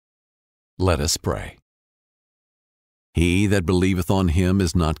Let us pray. He that believeth on him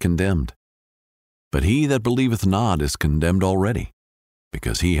is not condemned. But he that believeth not is condemned already,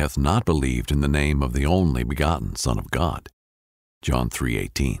 because he hath not believed in the name of the only begotten Son of God. John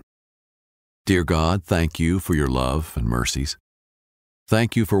 3:18. Dear God, thank you for your love and mercies.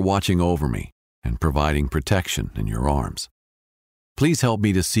 Thank you for watching over me and providing protection in your arms. Please help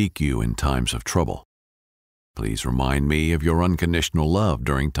me to seek you in times of trouble. Please remind me of your unconditional love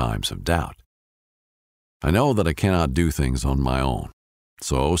during times of doubt. I know that I cannot do things on my own,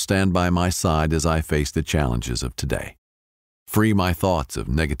 so stand by my side as I face the challenges of today. Free my thoughts of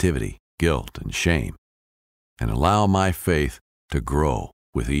negativity, guilt, and shame, and allow my faith to grow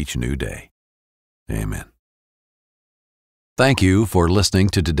with each new day. Amen. Thank you for listening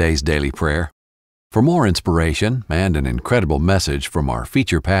to today's daily prayer. For more inspiration and an incredible message from our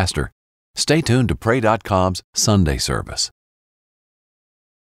feature pastor, stay tuned to pray.com's Sunday service.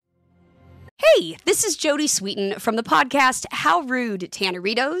 Hey, this is Jody Sweeten from the podcast How Rude,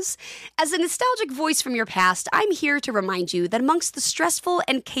 Tanneritos. As a nostalgic voice from your past, I'm here to remind you that amongst the stressful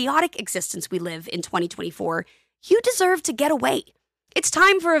and chaotic existence we live in 2024, you deserve to get away. It's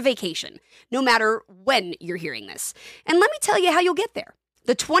time for a vacation, no matter when you're hearing this. And let me tell you how you'll get there.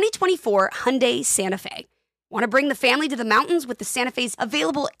 The 2024 Hyundai Santa Fe. Want to bring the family to the mountains with the Santa Fe's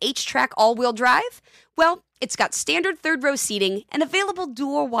available H-Track all-wheel drive? Well, it's got standard third-row seating and available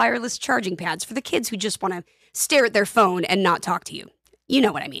dual wireless charging pads for the kids who just want to stare at their phone and not talk to you. You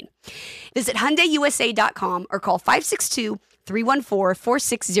know what I mean. Visit HyundaiUSA.com or call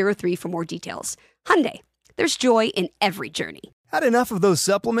 562-314-4603 for more details. Hyundai, there's joy in every journey. Had enough of those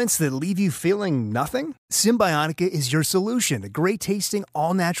supplements that leave you feeling nothing? Symbiotica is your solution to great-tasting,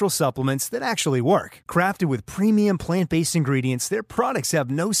 all-natural supplements that actually work. Crafted with premium plant-based ingredients, their products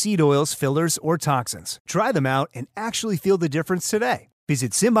have no seed oils, fillers, or toxins. Try them out and actually feel the difference today.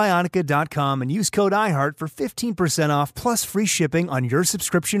 Visit Symbiotica.com and use code IHEART for 15% off plus free shipping on your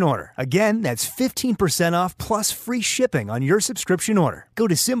subscription order. Again, that's 15% off plus free shipping on your subscription order. Go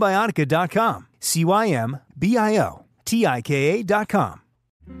to Symbiotica.com, CYMBIOTIKA.com.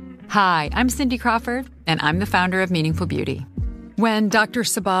 Hi, I'm Cindy Crawford, and I'm the founder of Meaningful Beauty. When Dr.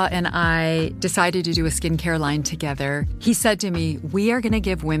 Sabah and I decided to do a skincare line together, he said to me, we are going to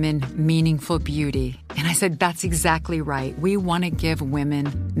give women meaningful beauty. And I said, that's exactly right. We want to give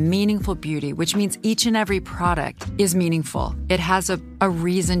women meaningful beauty, which means each and every product is meaningful. It has a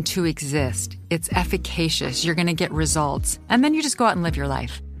reason to exist. It's efficacious. You're going to get results. And then you just go out and live your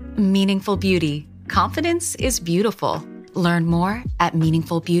life. Meaningful Beauty. Confidence is beautiful. Learn more at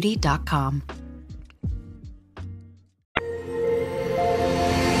meaningfulbeauty.com.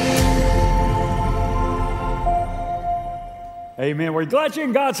 Amen. We're glad you're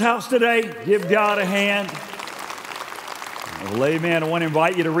in God's house today. Give God a hand. Well, amen. I want to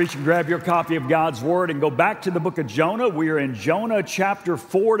invite you to reach and grab your copy of God's Word and go back to the book of Jonah. We are in Jonah chapter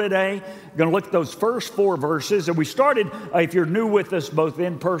 4 today. We're going to look at those first 4 verses. And we started, if you're new with us, both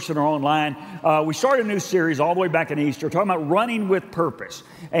in person or online, we started a new series all the way back in Easter talking about running with purpose.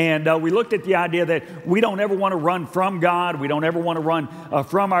 And we looked at the idea that we don't ever want to run from God. We don't ever want to run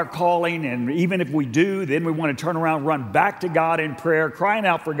from our calling. And even if we do, then we want to turn around, run back to God in prayer, crying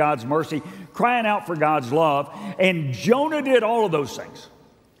out for God's mercy, crying out for God's love. And Jonah did all of those things.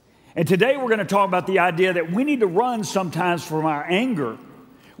 And today we're going to talk about the idea that we need to run sometimes from our anger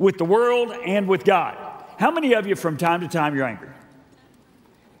with the world and with God. How many of you from time to time you're angry?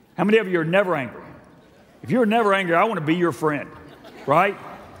 How many of you are never angry? If you're never angry, I want to be your friend, right?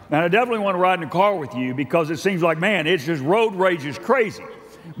 And I definitely want to ride in the car with you because it seems like, man, it's just road rage is crazy.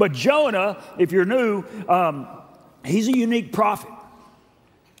 But Jonah, if you're new, he's a unique prophet.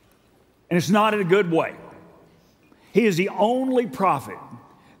 And it's not in a good way. He is the only prophet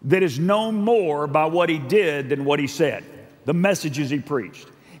that is known more by what he did than what he said, the messages he preached.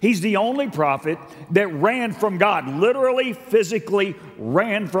 He's the only prophet that ran from God, literally, physically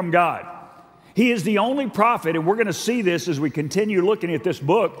ran from God. He is the only prophet, and we're going to see this as we continue looking at this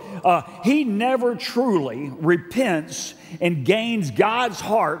book. He never truly repents and gains God's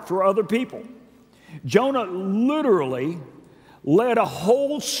heart for other people. Jonah literally led a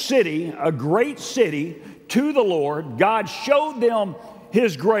whole city, a great city, to the Lord. God showed them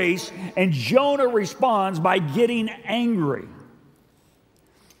his grace, and Jonah responds by getting angry.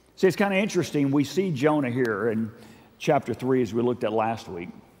 See, it's kind of interesting. We see Jonah here in chapter 3 as we looked at last week.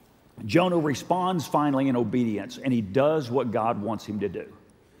 Jonah responds finally in obedience, and he does what God wants him to do.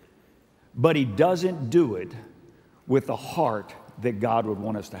 But he doesn't do it with the heart that God would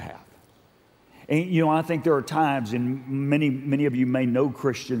want us to have. And, you know, I think there are times, and many of you may know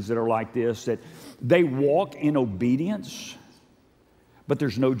Christians that are like this, that they walk in obedience, but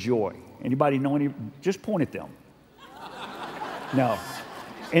there's no joy. Anybody know any? Just point at them. No.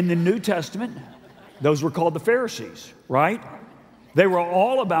 In the New Testament, those were called the Pharisees, right? They were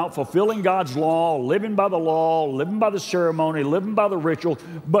all about fulfilling God's law, living by the ceremony, living by the ritual,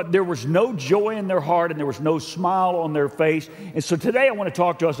 but there was no joy in their heart and there was no smile on their face. And so today I want to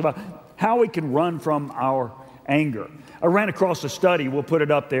talk to us about how we can run from our anger. I ran across a study, we'll put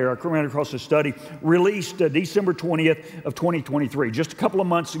it up there, I ran across a study released December 20th of 2023, just a couple of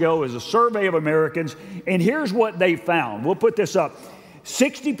months ago, as a survey of Americans, and here's what they found. We'll put this up.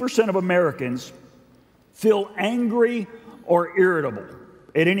 60% of Americans feel angry or irritable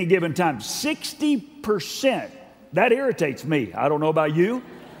at any given time. 60%. That irritates me. I don't know about you.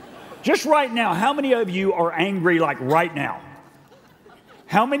 Just right now, how many of you are angry like right now?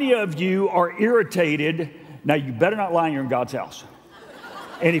 How many of you are irritated? Now, you better not lie, you're in God's house.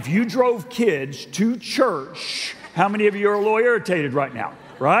 And if you drove kids to church, how many of you are a little irritated right now,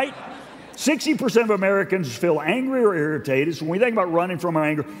 right? 60% of Americans feel angry or irritated. So when we think about running from our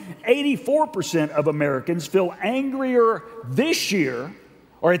anger, 84% of Americans feel angrier this year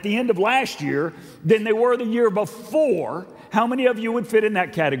or at the end of last year than they were the year before. How many of you would fit in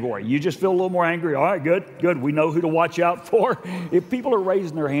that category? You just feel a little more angry. All right, good. We know who to watch out for. If people are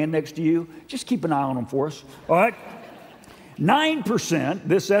raising their hand next to you, just keep an eye on them for us. All right? 9%,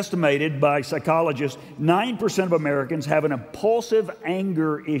 this estimated by psychologists, 9% of Americans have an impulsive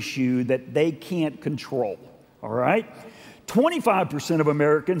anger issue that they can't control. All right? 25% of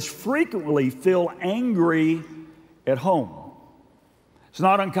Americans frequently feel angry at home. It's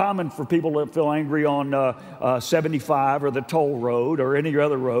not uncommon for people to feel angry on 75 or the toll road or any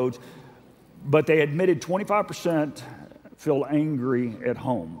other roads, but they admitted 25% feel angry at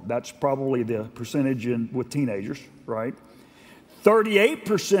home. That's probably the percentage with teenagers, right?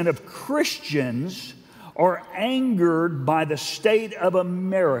 38% of Christians are angered by the state of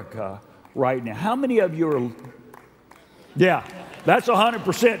America right now. How many of you are? Yeah, that's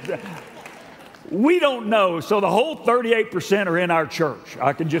 100%. We don't know, so the whole 38% are in our church.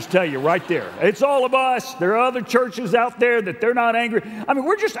 I can just tell you right there. It's all of us. There are other churches out there that they're not angry. I mean,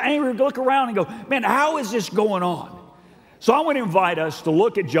 we're just angry to look around and go, man, how is this going on? So I want to invite us to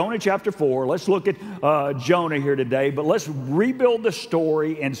look at Jonah chapter 4. Let's look at Jonah here today, but let's rebuild the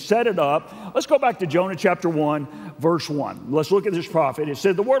story and set it up. Let's go back to Jonah chapter 1, verse 1. Let's look at this prophet. It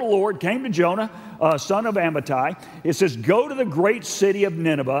said, the word of the Lord came to Jonah, son of Amittai. It says, go to the great city of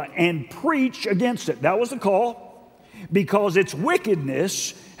Nineveh and preach against it. That was the call, because its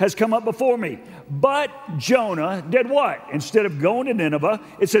wickedness has come up before me. But Jonah did what? Instead of going to Nineveh,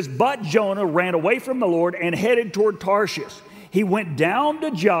 it says, but Jonah ran away from the Lord and headed toward Tarshish. He went down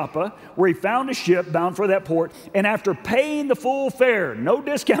to Joppa, where he found a ship bound for that port, and after paying the full fare, no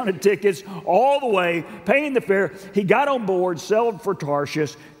discounted tickets, all the way, paying the fare, he got on board, sailed for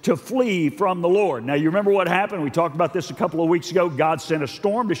Tarshish to flee from the Lord. Now, you remember what happened? We talked about this a couple of weeks ago. God sent a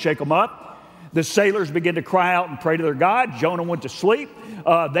storm to shake them up. The sailors began to cry out and pray to their God. Jonah went to sleep.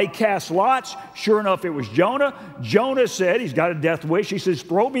 They cast lots. Sure enough, it was Jonah. Jonah said, he's got a death wish. He says,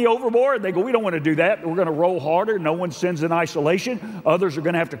 throw me overboard. They go, we don't want to do that. We're going to roll harder. No one sends in isolation. Others are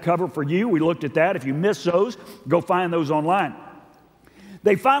going to have to cover for you. We looked at that. If you missed those, go find those online.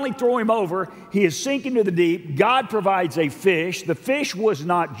 They finally throw him over. He is sinking to the deep. God provides a fish. The fish was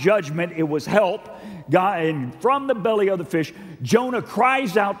not judgment. It was help. God, and from the belly of the fish, Jonah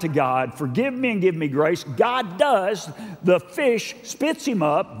cries out to God, forgive me and give me grace. God does. The fish spits him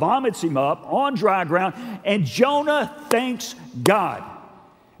up, vomits him up on dry ground, and Jonah thanks God.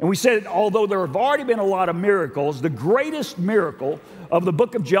 And we said, although there have already been a lot of miracles, the greatest miracle of the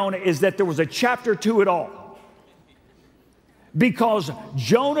book of Jonah is that there was a chapter to it all. Because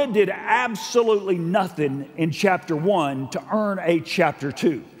Jonah did absolutely nothing in chapter 1 to earn a chapter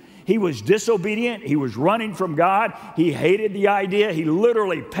 2. He was disobedient. He was running from God. He hated the idea. He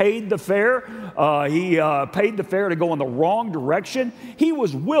literally paid the fare. He paid the fare to go in the wrong direction. He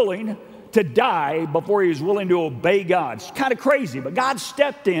was willing to die before he was willing to obey God. It's kind of crazy, but God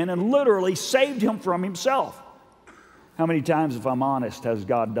stepped in and literally saved him from himself. How many times, if I'm honest, has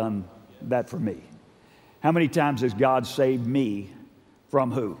God done that for me? How many times has God saved me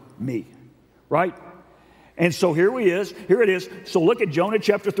from who? Me, right? And so here it is. So look at Jonah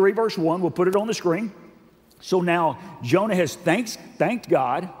chapter 3, verse 1. We'll put it on the screen. So now Jonah has thanked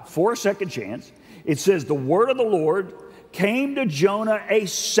God for a second chance. It says the word of the Lord came to Jonah a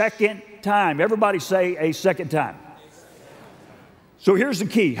second time. Everybody say a second time. So here's the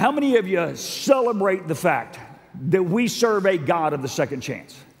key. How many of you celebrate the fact that we serve a God of the second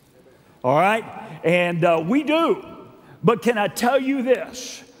chance? All right? And we do. But can I tell you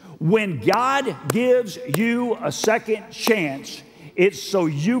this? When God gives you a second chance, It's so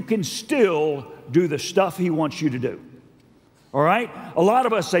you can still do the stuff He wants you to do. All right? A lot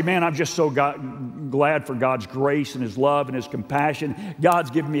of us say, man, I'm just so glad for God's grace and His love and His compassion.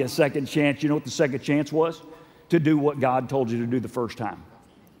 God's given me a second chance. You know what the second chance was? To do what God told you to do the first time.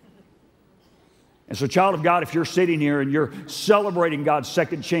 And so, child of God, if you're sitting here and you're celebrating God's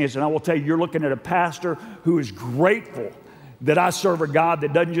second chance, and I will tell you, you're looking at a pastor who is grateful that I serve a God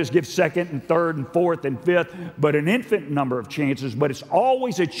that doesn't just give second and third and fourth and fifth, but an infinite number of chances, but it's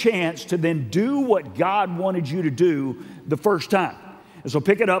always a chance to then do what God wanted you to do the first time. And so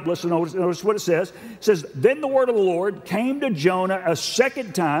pick it up, listen, notice what it says. It says, then the word of the Lord came to Jonah a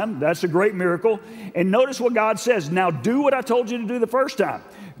second time. That's a great miracle. And notice what God says. Now do what I told you to do the first time.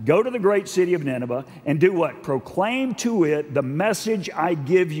 Go to the great city of Nineveh and do what? Proclaim to it the message I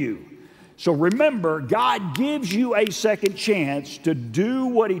give you. So remember, God gives you a second chance to do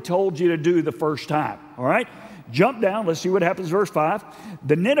what He told you to do the first time. All right? Jump down. Let's see what happens. Verse 5.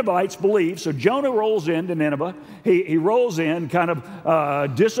 The Ninevites believe. So Jonah rolls into Nineveh. He rolls in kind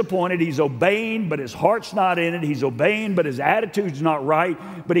of disappointed. He's obeying, but his heart's not in it. He's obeying, but his attitude's not right.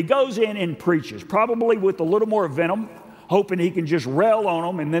 But he goes in and preaches, probably with a little more venom, hoping he can just rail on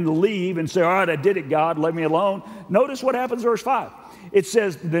them and then leave and say, all right, I did it, God, let me alone. Notice what happens, verse 5. It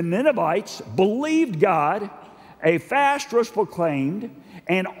says, the Ninevites believed God, a fast was proclaimed,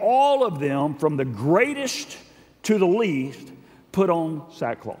 and all of them, from the greatest to the least, put on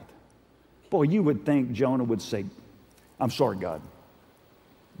sackcloth. Boy, you would think Jonah would say, I'm sorry, God.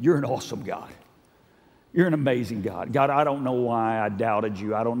 You're an awesome God. You're an amazing God. God, I don't know why I doubted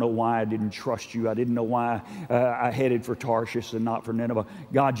you. I don't know why I didn't trust you. I didn't know why I headed for Tarshish and not for Nineveh.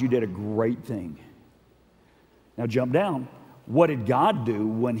 God, you did a great thing. Now jump down. What did God do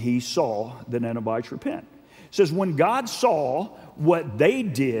when He saw the Ninevites repent? It says, when God saw what they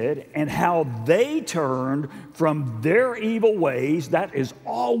did and how they turned from their evil ways, that is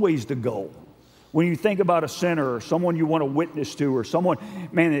always the goal. When you think about a sinner or someone you want to witness to or someone,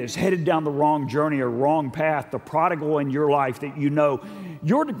 man, that is headed down the wrong journey or wrong path, the prodigal in your life that you know,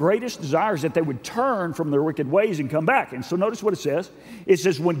 your greatest desire is that they would turn from their wicked ways and come back. And so notice what it says. It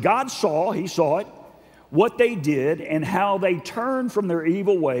says, when God saw, He saw it, what they did and how they turned from their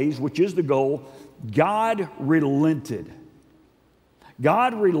evil ways, which is the goal, God relented.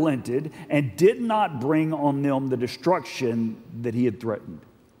 God relented and did not bring on them the destruction that He had threatened.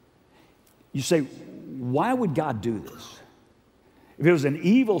 You say, why would God do this? If it was an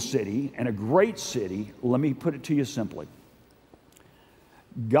evil city and a great city, let me put it to you simply.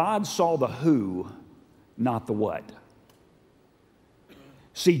 God saw the who, not the what.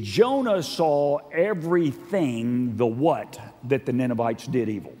 See, Jonah saw everything, the what, that the Ninevites did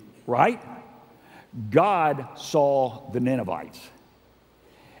evil, right? God saw the Ninevites.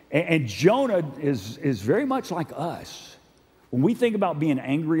 And Jonah is very much like us. When we think about being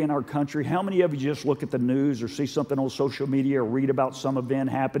angry in our country, how many of you just look at the news or see something on social media or read about some event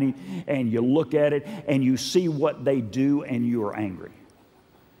happening and you look at it and you see what they do and you are angry?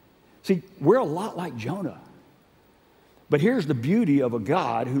 See, we're a lot like Jonah. But here's the beauty of a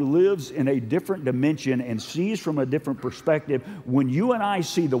God who lives in a different dimension and sees from a different perspective. When you and I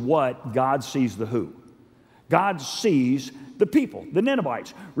see the what, God sees the who. God sees the people, the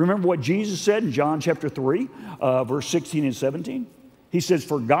Ninevites. Remember what Jesus said in John chapter 3, verse 16 and 17? He says,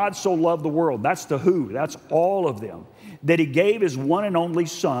 for God so loved the world, that's the who, that's all of them, that He gave His one and only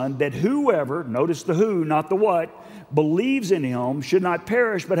Son, that whoever, notice the who, not the what, believes in Him should not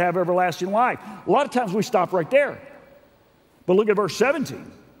perish but have everlasting life. A lot of times we stop right there. But look at verse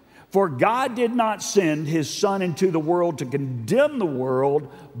 17. For God did not send His Son into the world to condemn the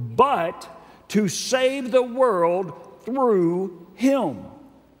world, but to save the world through Him.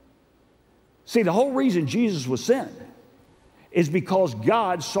 See, the whole reason Jesus was sent is because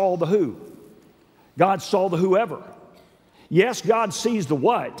God saw the who. God saw the whoever. Yes, God sees the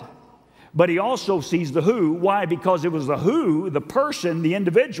what, but He also sees the who. Why? Because it was the who, the person, the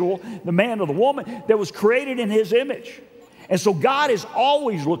individual, the man or the woman that was created in His image. And so God is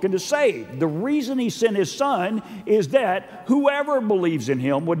always looking to save. The reason He sent His Son is that whoever believes in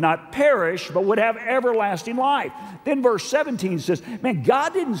Him would not perish, but would have everlasting life. Then verse 17 says, man,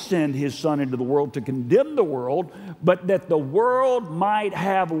 God didn't send His Son into the world to condemn the world, but that the world might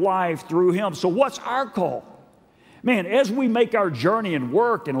have life through Him. So what's our call? Man, as we make our journey in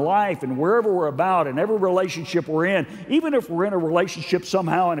work and life and wherever we're about and every relationship we're in, even if we're in a relationship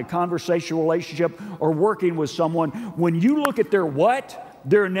somehow, in a conversational relationship or working with someone, when you look at their what,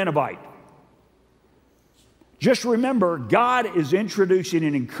 they're a Ninevite. Just remember, God is introducing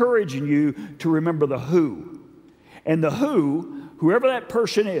and encouraging you to remember the who. And the who, whoever that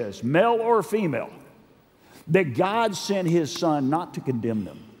person is, male or female, That God sent his Son not to condemn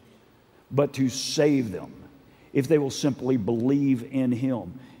them, but to save them if they will simply believe in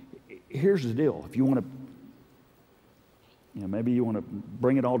him. Here's the deal. If you want to, maybe you want to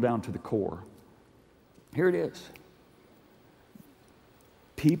bring it all down to the core. Here it is.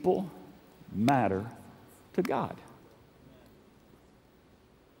 People matter to God.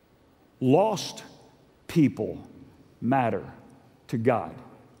 Lost people matter to God.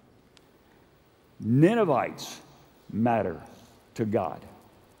 Ninevites matter to God.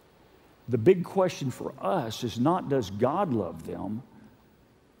 The big question for us is not does God love them,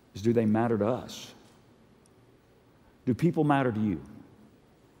 is do they matter to us? Do people matter to you?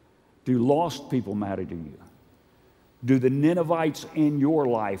 Do lost people matter to you? Do the Ninevites in your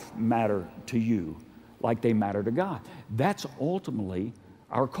life matter to you like they matter to God? That's ultimately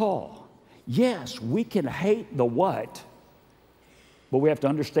our call. Yes, we can hate the what, but we have to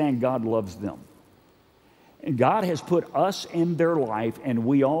understand God loves them. And God has put us in their life, and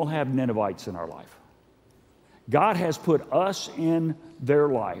we all have Ninevites in our life. God has put us in their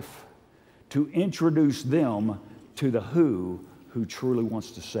life to introduce them to the who truly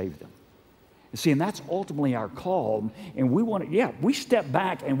wants to save them. And see, and that's ultimately our call. And we want to, we step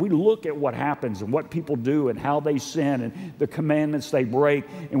back and we look at what happens and what people do and how they sin and the commandments they break.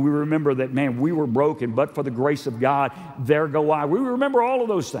 And we remember that, man, we were broken, but for the grace of God, there go I. We remember all of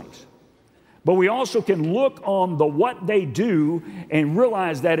those things. But we also can look on the what they do and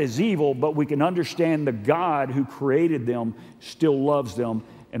realize that is evil, but we can understand the God who created them still loves them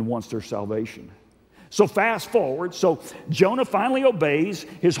and wants their salvation. So fast forward. So Jonah finally obeys.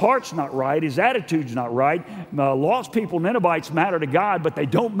 His heart's not right. His attitude's not right. Lost people, Ninevites, matter to God, but they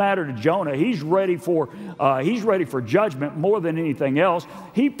don't matter to Jonah. He's ready for judgment more than anything else.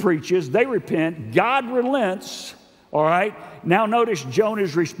 He preaches. They repent. God relents. All right. Now notice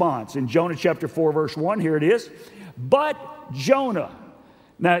Jonah's response. In Jonah chapter 4, verse 1, here it is. But Jonah.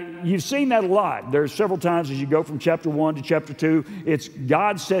 Now, you've seen that a lot. There's several times as you go from chapter 1 to chapter 2, it's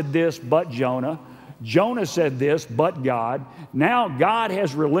God said this, but Jonah. Jonah said this, but God. Now God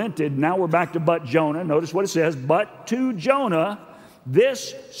has relented. Now we're back to but Jonah. Notice what it says. But to Jonah,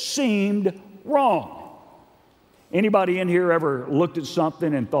 this seemed wrong. Anybody in here ever looked at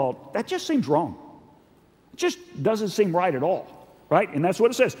something and thought, that just seems wrong? It just doesn't seem right at all, right? And that's what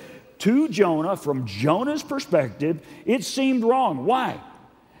it says. To Jonah, from Jonah's perspective, it seemed wrong. Why?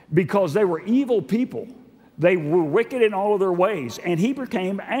 Because they were evil people. They were wicked in all of their ways. And he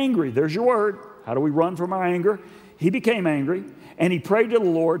became angry. There's your word. How do we run from our anger? He became angry, and he prayed to the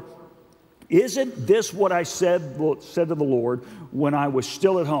Lord, isn't this what I said to the Lord when I was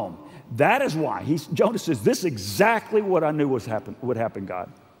still at home? That is why. Jonah says, this is exactly what I knew would happen,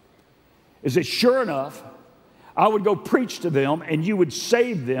 God. Is that sure enough, I would go preach to them, and you would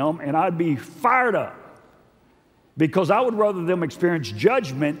save them, and I'd be fired up. Because I would rather them experience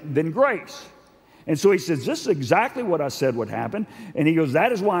judgment than grace. And so he says, this is exactly what I said would happen. And he goes,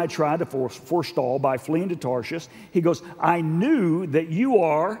 that is why I tried to forestall by fleeing to Tarshish. He goes, I knew that you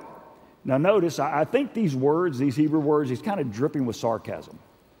are. Now notice, I think these words, these Hebrew words, he's kind of dripping with sarcasm.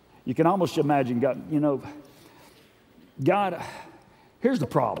 You can almost imagine God, God, here's the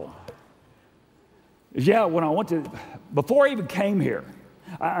problem. When I went to, before I even came here,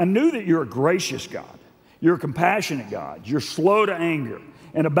 I knew that you're a gracious God. You're a compassionate God. You're slow to anger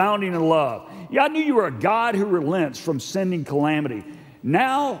and abounding in love. I knew you were a God who relents from sending calamity.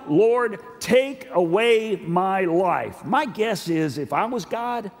 Now, Lord, take away my life. My guess is if I was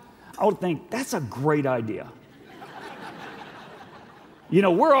God, I would think, that's a great idea.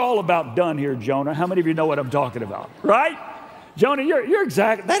 We're all about done here, Jonah. How many of you know what I'm talking about, right? Jonah, you're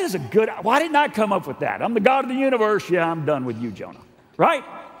exactly, that is a good, why didn't I come up with that? I'm the God of the universe. Yeah, I'm done with you, Jonah, right?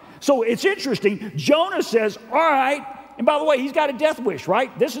 So it's interesting. Jonah says, all right, and by the way, he's got a death wish,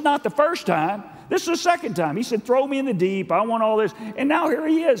 right? This is not the first time. This is the second time. He said, throw me in the deep. I want all this. And now here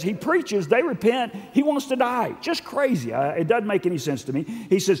he is. He preaches. They repent. He wants to die. Just crazy. It doesn't make any sense to me.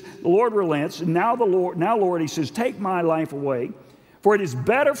 He says, the Lord relents. And now, Lord, he says, take my life away. For it is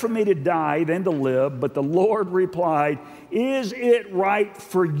better for me to die than to live. But the Lord replied, is it right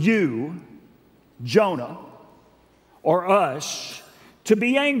for you, Jonah, or us, to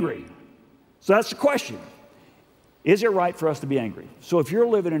be angry? So that's the question. Is it right for us to be angry? So if you're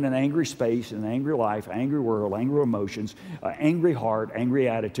living in an angry space, an angry life, angry world, angry emotions, angry heart, angry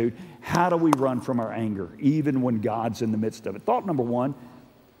attitude, how do we run from our anger, even when God's in the midst of it? Thought number one,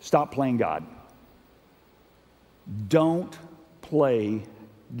 stop playing God. Don't play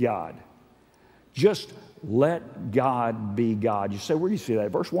God. Just let God be God. You say, where do you see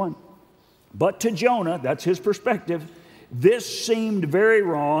that? Verse 1. But to Jonah, that's his perspective, This seemed very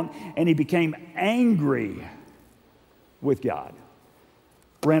wrong, and he became angry with God.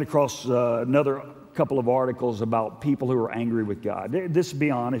 Ran across another couple of articles about people who are angry with God. This, be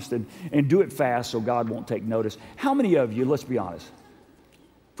honest, and do it fast so God won't take notice. How many of you, let's be honest,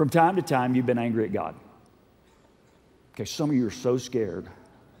 from time to time you've been angry at God? Okay, some of you are so scared.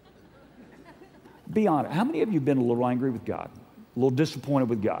 Be honest. How many of you have been a little angry with God? A little disappointed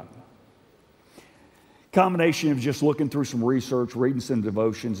with God? Combination of just looking through some research, reading some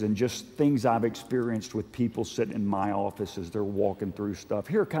devotions, and just things I've experienced with people sitting in my office as they're walking through stuff.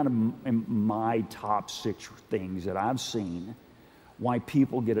 Here are kind of my top 6 things that I've seen why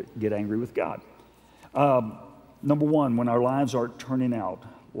people get angry with God. Number 1, when our lives aren't turning out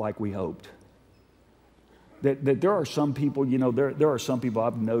like we hoped. That there are some people, there are some people,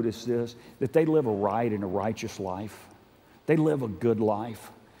 I've noticed this, that they live a right and a righteous life. They live a good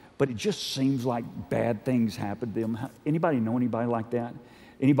life. But it just seems like bad things happen to them. Anybody know anybody like that?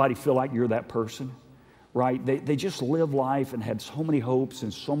 Anybody feel like you're that person? Right? They just live life and had so many hopes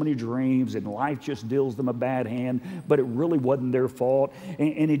and so many dreams, and life just deals them a bad hand, but it really wasn't their fault.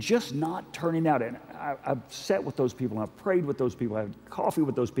 And it's just not turning out. And I've sat with those people, and I've prayed with those people, I've had coffee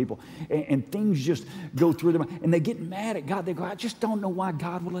with those people, and things just go through them, and they get mad at God. They go, I just don't know why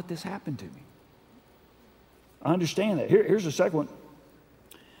God would let this happen to me. I understand that. Here's the second one.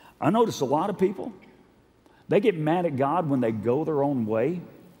 I notice a lot of people, they get mad at God when they go their own way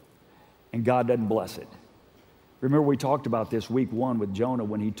and God doesn't bless it. Remember we talked about this week 1 with Jonah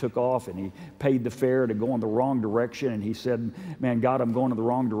when he took off and he paid the fare to go in the wrong direction, and he said, man, God, I'm going in the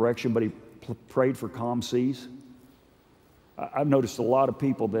wrong direction, but he prayed for calm seas. I've noticed a lot of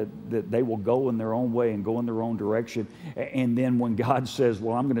people that they will go in their own way and go in their own direction, and then when God says,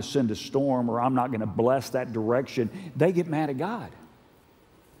 well, I'm going to send a storm, or I'm not going to bless that direction, they get mad at God.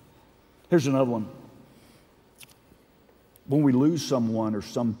 Here's another one. When we lose someone or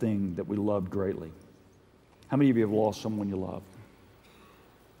something that we loved greatly. How many of you have lost someone you love?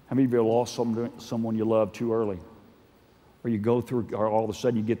 How many of you have lost someone you love too early? Or you go through, or all of a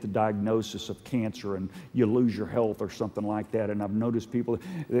sudden you get the diagnosis of cancer and you lose your health or something like that. And I've noticed people,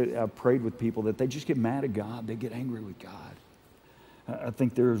 I've prayed with people that they just get mad at God. They get angry with God. I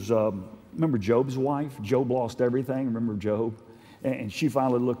think there's, remember Job's wife? Job lost everything. Remember Job? And she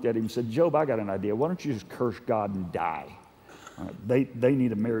finally looked at him and said, Job, I got an idea. Why don't you just curse God and die? They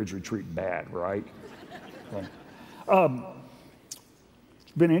need a marriage retreat bad, right?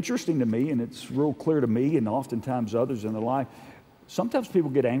 It's been interesting to me, and it's real clear to me and oftentimes others in their life. Sometimes people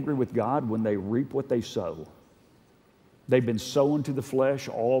get angry with God when they reap what they sow. They've been sowing to the flesh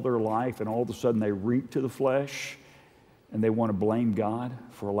all their life, and all of a sudden they reap to the flesh. And they want to blame God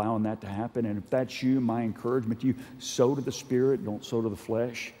for allowing that to happen. And if that's you, my encouragement to you, sow to the Spirit, don't sow to the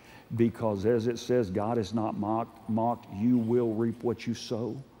flesh. Because as it says, God is not mocked. You will reap what you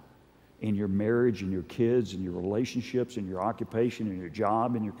sow in your marriage, in your kids, in your relationships, in your occupation, in your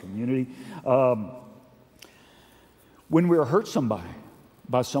job, in your community. When we hurt somebody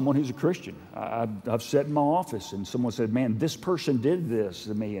by someone who's a Christian. I've sat in my office and someone said, man, this person did this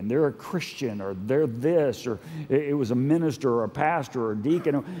to me, and they're a Christian, or they're this, or it was a minister or a pastor or a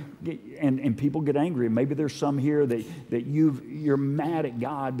deacon, and people get angry. And maybe there's some here that you're mad at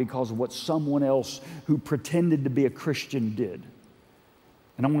God because of what someone else who pretended to be a Christian did.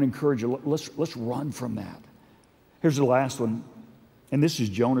 And I want to encourage you, let's run from that. Here's the last one, and this is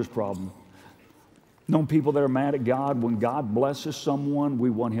Jonah's problem. Known people that are mad at God, when God blesses someone, we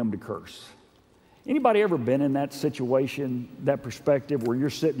want him to curse. Anybody ever been in that situation, that perspective, where you're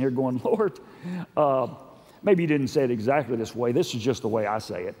sitting here going, Lord, maybe you didn't say it exactly this way. This is just the way I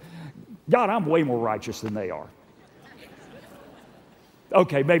say it. God, I'm way more righteous than they are.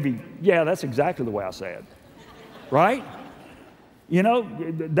 Okay, maybe, yeah, that's exactly the way I say it. Right? You know,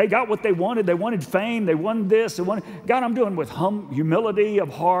 they got what they wanted. They wanted fame. They wanted this. They wanted, God, I'm doing with humility of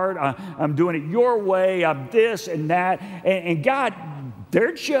heart. I'm doing it your way. I'm this and that. And God,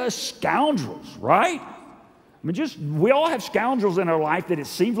 they're just scoundrels, right? I mean, we all have scoundrels in our life that it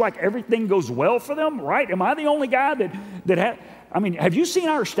seems like everything goes well for them, right? Am I the only guy have you seen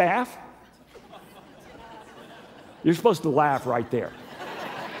our staff? You're supposed to laugh right there.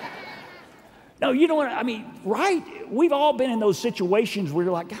 No, you know what I mean, right? We've all been in those situations where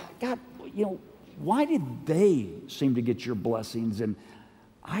you're like, God, you know, why did they seem to get your blessings and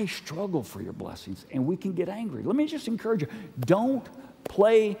I struggle for your blessings? And we can get angry. Let me just encourage you, don't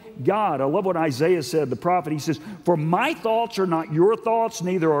play God. I love what Isaiah said, the prophet. He says, for my thoughts are not your thoughts,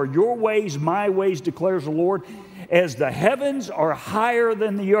 neither are your ways my ways, declares the Lord. As the heavens are higher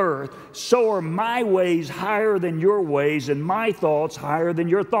than the earth, so are my ways higher than your ways, and my thoughts higher than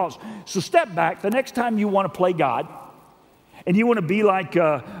your thoughts. So step back. The next time you want to play God, And you want to be like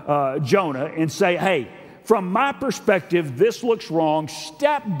Jonah and say, hey, from my perspective, this looks wrong.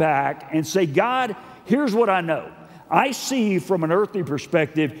 Step back and say, God, here's what I know. I see from an earthly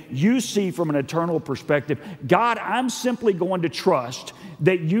perspective, you see from an eternal perspective. God, I'm simply going to trust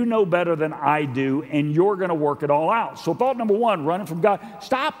that you know better than I do, and you're going to work it all out. So thought number one, running from God.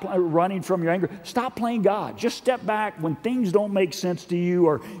 Stop running from your anger. Stop playing God. Just step back when things don't make sense to you,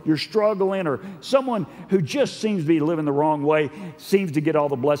 or you're struggling, or someone who just seems to be living the wrong way seems to get all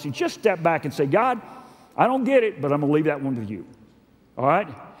the blessings. Just step back and say, God, I don't get it, but I'm going to leave that one with you. All right?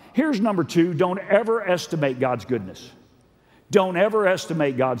 Here's number two, don't ever estimate God's goodness. Don't ever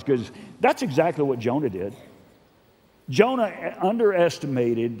estimate God's goodness. That's exactly what Jonah did. Jonah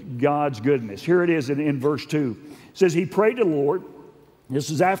underestimated God's goodness. Here it is in verse 2. It says, he prayed to the Lord. This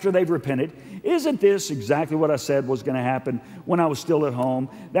is after they've repented. Isn't this exactly what I said was going to happen when I was still at home?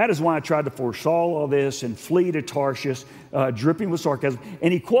 That is why I tried to forestall all this and flee to Tarshish, dripping with sarcasm.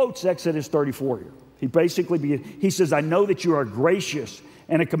 And he quotes Exodus 34 here. He says, I know that you are gracious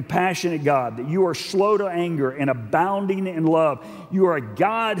and a compassionate God, that you are slow to anger and abounding in love. You are a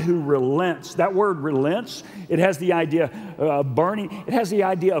God who relents. That word relents, it has the idea of burning. It has the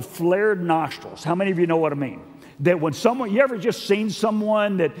idea of flared nostrils. How many of you know what I mean? That when someone, you ever just seen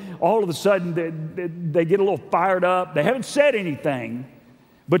someone that all of a sudden they get a little fired up, they haven't said anything,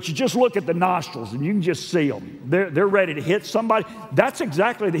 but you just look at the nostrils and you can just see them. They're ready to hit somebody. That's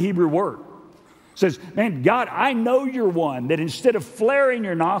exactly the Hebrew word. It says, man, God, I know you're one that instead of flaring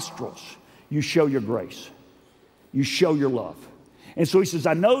your nostrils, you show your grace. You show your love. And so he says,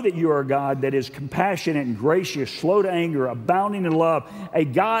 I know that you are a God that is compassionate and gracious, slow to anger, abounding in love, a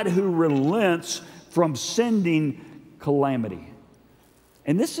God who relents from sending calamity.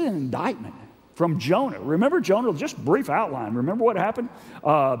 And this is an indictment from Jonah. Remember Jonah, just brief outline. Remember what happened?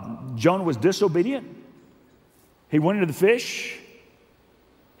 Jonah was disobedient. He went into the fish.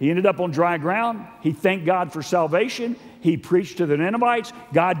 He ended up on dry ground. He thanked God for salvation. He preached to the Ninevites.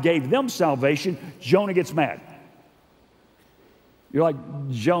 God gave them salvation. Jonah gets mad. You're like,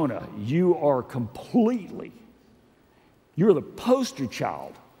 Jonah, you're the poster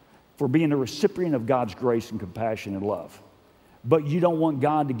child for being a recipient of God's grace and compassion and love. But you don't want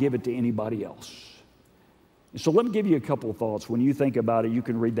God to give it to anybody else. So let me give you a couple of thoughts. When you think about it, you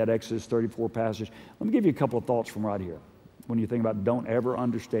can read that Exodus 34 passage. Let me give you a couple of thoughts from right here. When you think about don't ever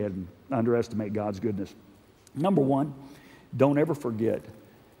underestimate God's goodness. Number one, don't ever forget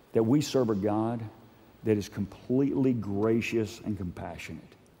that we serve a God that is completely gracious and compassionate.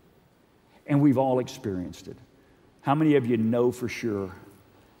 And we've all experienced it. How many of you know for sure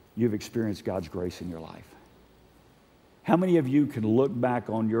you've experienced God's grace in your life? How many of you can look back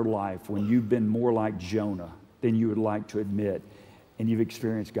on your life when you've been more like Jonah than you would like to admit, and you've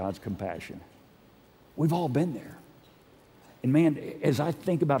experienced God's compassion? We've all been there. And man, as I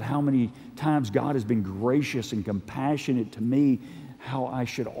think about how many times God has been gracious and compassionate to me, how I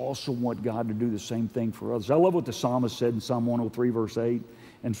should also want God to do the same thing for others. I love what the psalmist said in Psalm 103, verse 8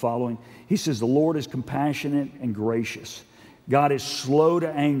 and following. He says, the Lord is compassionate and gracious. God is slow to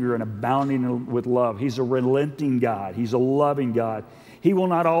anger and abounding with love. He's a relenting God. He's a loving God. He will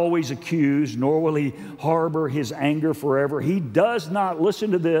not always accuse, nor will he harbor his anger forever. He does not, listen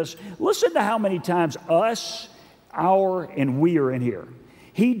to this, listen to how many times us, our, and we are in here.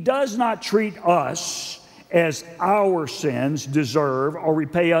 He does not treat us as our sins deserve or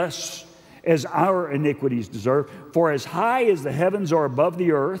repay us as our iniquities deserve. For as high as the heavens are above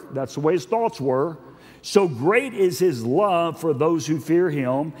the earth, that's the way his thoughts were, so great is his love for those who fear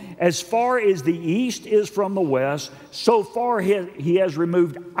him. As far as the east is from the west, so far he has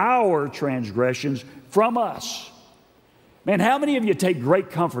removed our transgressions from us. Man, how many of you take great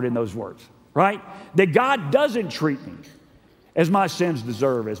comfort in those words? Right? That God doesn't treat me as my sins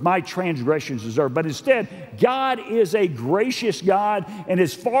deserve, as my transgressions deserve, but instead, God is a gracious God, and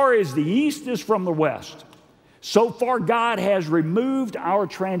as far as the east is from the west, so far God has removed our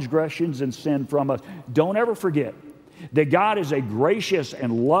transgressions and sin from us. Don't ever forget that God is a gracious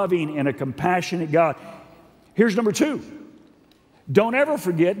and loving and a compassionate God. Here's number two. Don't ever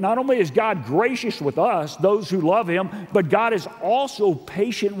forget, not only is God gracious with us, those who love him, but God is also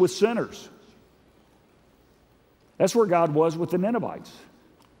patient with sinners. That's where God was with the Ninevites.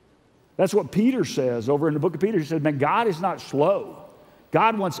 That's what Peter says over in the book of Peter. He says, man, God is not slow.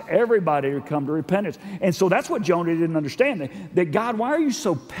 God wants everybody to come to repentance. And so that's what Jonah didn't understand. That God, why are you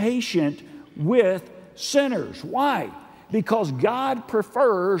so patient with sinners? Why? Because God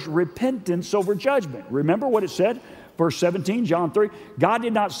prefers repentance over judgment. Remember what it said? Verse 17, John 3, God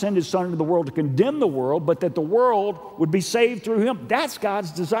did not send his son into the world to condemn the world, but that the world would be saved through him. That's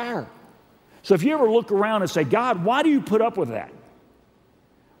God's desire. So if you ever look around and say, God, why do you put up with that?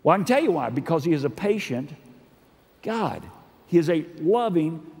 Well, I can tell you why. Because he is a patient God. He is a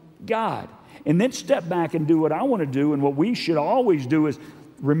loving God. And then step back and do what I want to do, and what we should always do is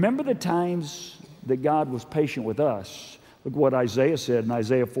remember the times that God was patient with us. Look what Isaiah said in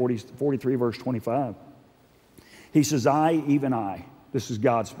Isaiah 43, verse 25. He says, I, even I, this is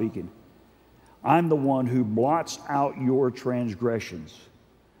God speaking, I'm the one who blots out your transgressions.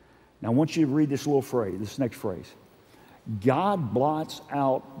 Now I want you to read this little phrase, this next phrase. God blots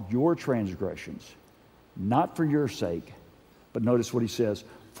out your transgressions, not for your sake, but notice what he says,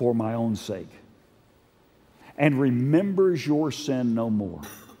 for my own sake, and remembers your sin no more.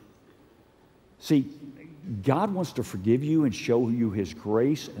 See, God wants to forgive you and show you his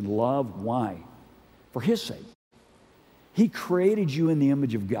grace and love. Why? For his sake. He created you in the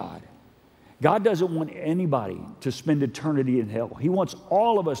image of God. God doesn't want anybody to spend eternity in hell. He wants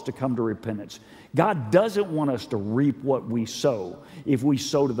all of us to come to repentance. God doesn't want us to reap what we sow if we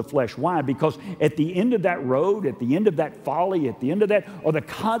sow to the flesh. Why? Because at the end of that road, at the end of that folly, at the end of that are the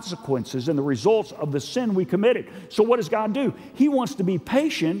consequences and the results of the sin we committed. So what does God do? He wants to be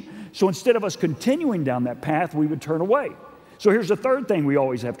patient, so instead of us continuing down that path, we would turn away. So here's the third thing we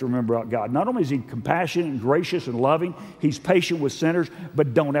always have to remember about God. Not only is he compassionate and gracious and loving, he's patient with sinners,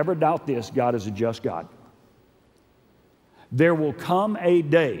 but don't ever doubt this, God is a just God. There will come a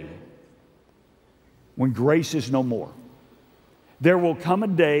day when grace is no more. There will come a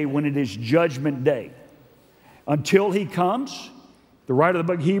day when it is judgment day. Until he comes, the writer of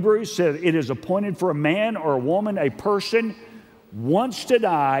the book of Hebrews said it is appointed for a man or a woman, a person, once to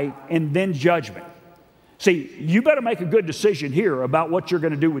die and then judgment. See, you better make a good decision here about what you're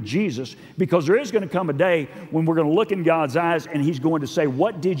going to do with Jesus, because there is going to come a day when we're going to look in God's eyes and he's going to say,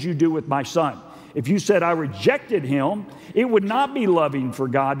 what did you do with my son? If you said, I rejected him, it would not be loving for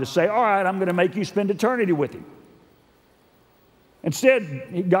God to say, all right, I'm going to make you spend eternity with him.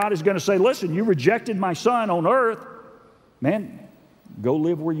 Instead, God is going to say, listen, you rejected my son on earth. Man, go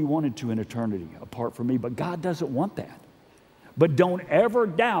live where you wanted to in eternity apart from me. But God doesn't want that. But don't ever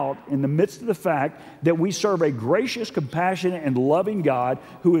doubt in the midst of the fact that we serve a gracious, compassionate, and loving God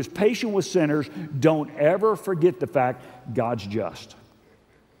who is patient with sinners. Don't ever forget the fact God's just.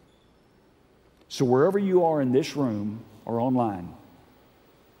 So wherever you are in this room or online,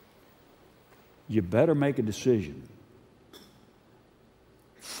 you better make a decision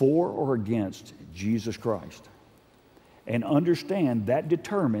for or against Jesus Christ. And understand that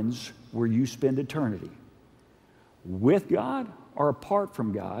determines where you spend eternity. With God or apart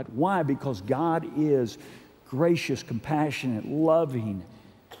from God. Why? Because God is gracious, compassionate, loving,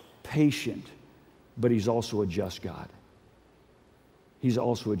 patient, but he's also a just God. He's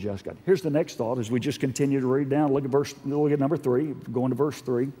also a just God. Here's the next thought as we just continue to read down. Look at number 3, going to verse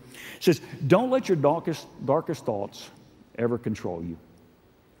 3. It says, don't let your darkest thoughts ever control you.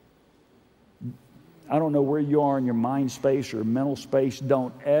 I don't know where you are in your mind space or mental space.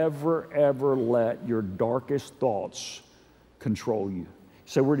 Don't ever let your darkest thoughts control you.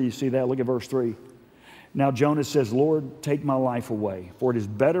 So where do you see that? Look at verse 3. Now Jonah says, Lord, take my life away, for it is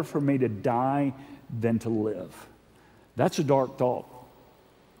better for me to die than to live. That's a dark thought.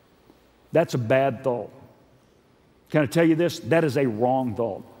 That's a bad thought. Can I tell you this? That is a wrong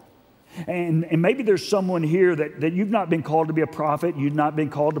thought. And maybe there's someone here that you've not been called to be a prophet, you've not been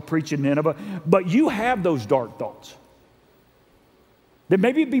called to preach in Nineveh, but you have those dark thoughts. That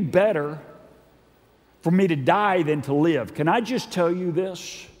maybe it'd be better for me to die than to live. Can I just tell you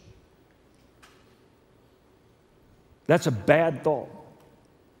this? That's a bad thought.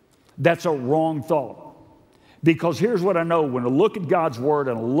 That's a wrong thought. Because here's what I know. When I look at God's Word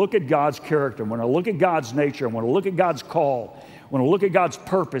and I look at God's character, when I look at God's nature, and when I look at God's call, when I look at God's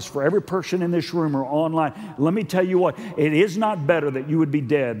purpose for every person in this room or online, let me tell you what, it is not better that you would be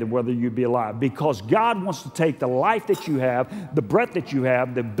dead than whether you'd be alive. Because God wants to take the life that you have, the breath that you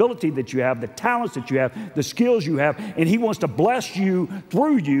have, the ability that you have, the talents that you have, the skills you have, and he wants to bless you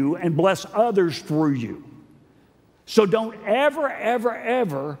through you and bless others through you. So don't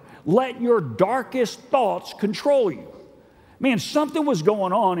ever let your darkest thoughts control you. Man, something was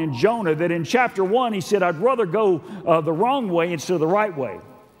going on in Jonah that in chapter 1, he said, I'd rather go the wrong way instead of the right way.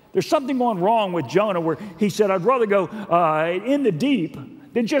 There's something going wrong with Jonah where he said, I'd rather go in the deep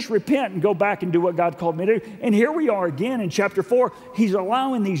than just repent and go back and do what God called me to do. And here we are again in chapter 4. He's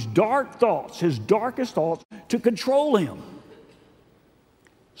allowing these dark thoughts, his darkest thoughts, to control him.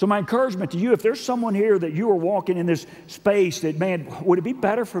 So my encouragement to you, if there's someone here that you are walking in this space that, man, would it be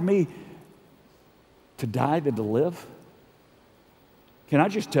better for me to die than to live? Can I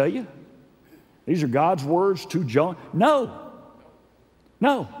just tell you? These are God's words to Jonah. No.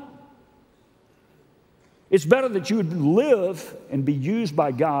 It's better that you would live and be used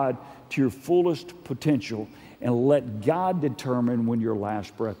by God to your fullest potential and let God determine when your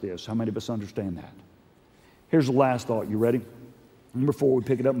last breath is. How many of us understand that? Here's the last thought. You ready? Number 4, we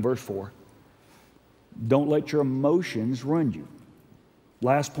pick it up in verse 4. Don't let your emotions run you.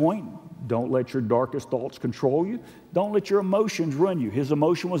 Last point, don't let your darkest thoughts control you. Don't let your emotions run you. His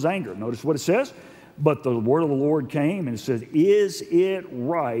emotion was anger. Notice what it says. But the word of the Lord came and it says, is it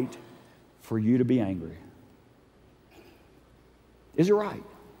right for you to be angry? Is it right?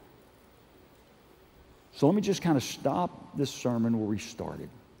 So let me just kind of stop this sermon where we started.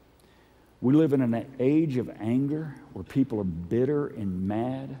 We live in an age of anger where people are bitter and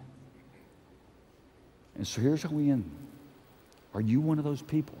mad. And so here's how we end. Are you one of those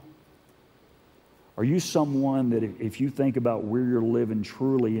people? Are you someone that if you think about where you're living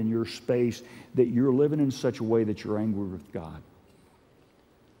truly in your space, that you're living in such a way that you're angry with God?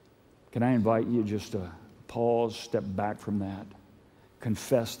 Can I invite you just to pause, step back from that,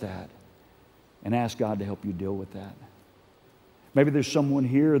 confess that, and ask God to help you deal with that? Maybe there's someone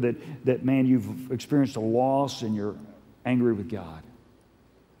here that man, you've experienced a loss and you're angry with God.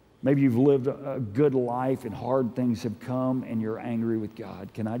 Maybe you've lived a good life and hard things have come and you're angry with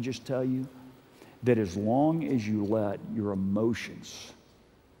God. Can I just tell you that as long as you let your emotions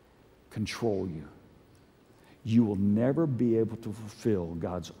control you, you will never be able to fulfill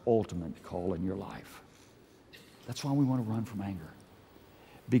God's ultimate call in your life. That's why we want to run from anger.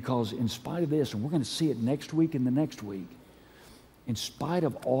 Because in spite of this, and we're going to see it next week and the next week, in spite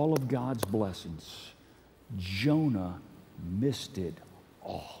of all of God's blessings, Jonah missed it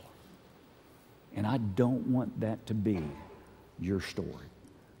all. And I don't want that to be your story.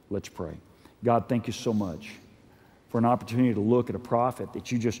 Let's pray. God, thank you so much for an opportunity to look at a prophet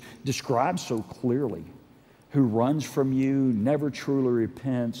that you just described so clearly, who runs from you, never truly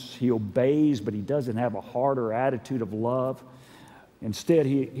repents. He obeys, but he doesn't have a heart or attitude of love. Instead,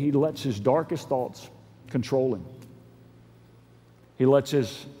 he lets his darkest thoughts control him. He lets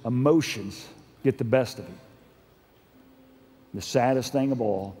his emotions get the best of him. The saddest thing of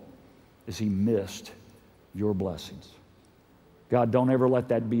all is he missed your blessings. God, don't ever let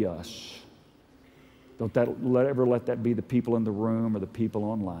that be us. Don't ever let that be the people in the room or the people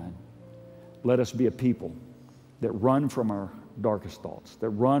online. Let us be a people that run from our darkest thoughts, that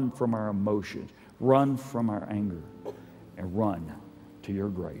run from our emotions, run from our anger, and run to your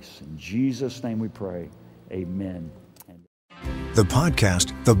grace. In Jesus' name we pray, amen. The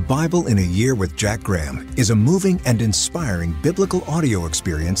podcast, The Bible in a Year with Jack Graham, is a moving and inspiring biblical audio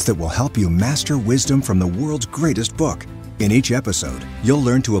experience that will help you master wisdom from the world's greatest book. In each episode, you'll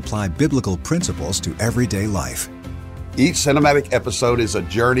learn to apply biblical principles to everyday life. Each cinematic episode is a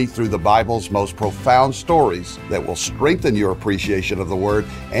journey through the Bible's most profound stories that will strengthen your appreciation of the Word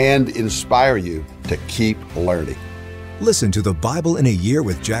and inspire you to keep learning. Listen to The Bible in a Year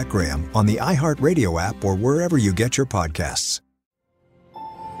with Jack Graham on the iHeartRadio app or wherever you get your podcasts.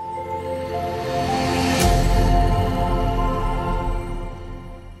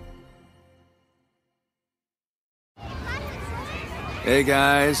 Hey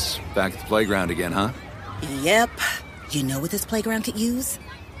guys, back at the playground again, huh? Yep. You know what this playground could use?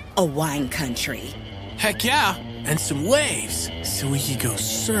 A wine country. Heck yeah, and some waves so we could go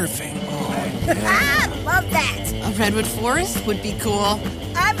surfing. Oh, yeah. Love that. A redwood forest would be cool.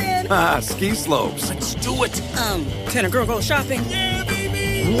 I'm in. Ski slopes. Let's do it. Can a girl go shopping? Yeah,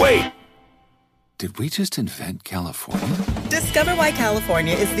 baby. Wait! Did we just invent California? Discover why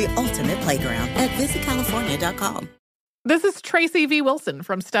California is the ultimate playground at visitcalifornia.com. This is Tracy V. Wilson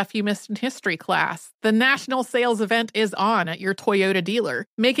from Stuff You Missed in History class. The national sales event is on at your Toyota dealer,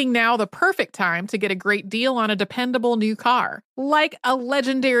 making now the perfect time to get a great deal on a dependable new car. Like a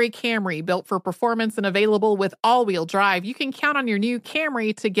legendary Camry built for performance and available with all-wheel drive, you can count on your new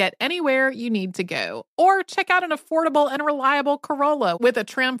Camry to get anywhere you need to go. Or check out an affordable and reliable Corolla with a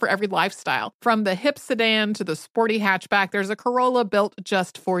trim for every lifestyle. From the hip sedan to the sporty hatchback, there's a Corolla built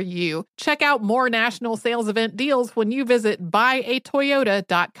just for you. Check out more national sales event deals when you visit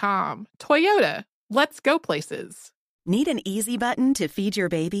buyatoyota.com. Toyota, let's go places. Need an easy button to feed your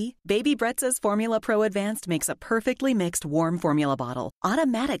baby? Baby Brezza's Formula Pro Advanced makes a perfectly mixed warm formula bottle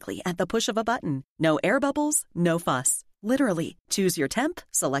automatically at the push of a button. No air bubbles, no fuss. Literally, choose your temp,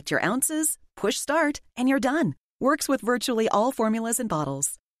 select your ounces, push start, and you're done. Works with virtually all formulas and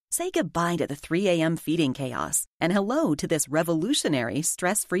bottles. Say goodbye to the 3 a.m. feeding chaos and hello to this revolutionary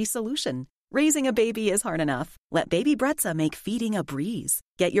stress-free solution. Raising a baby is hard enough. Let Baby Brezza make feeding a breeze.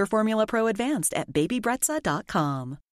 Get your Formula Pro Advanced at babybrezza.com.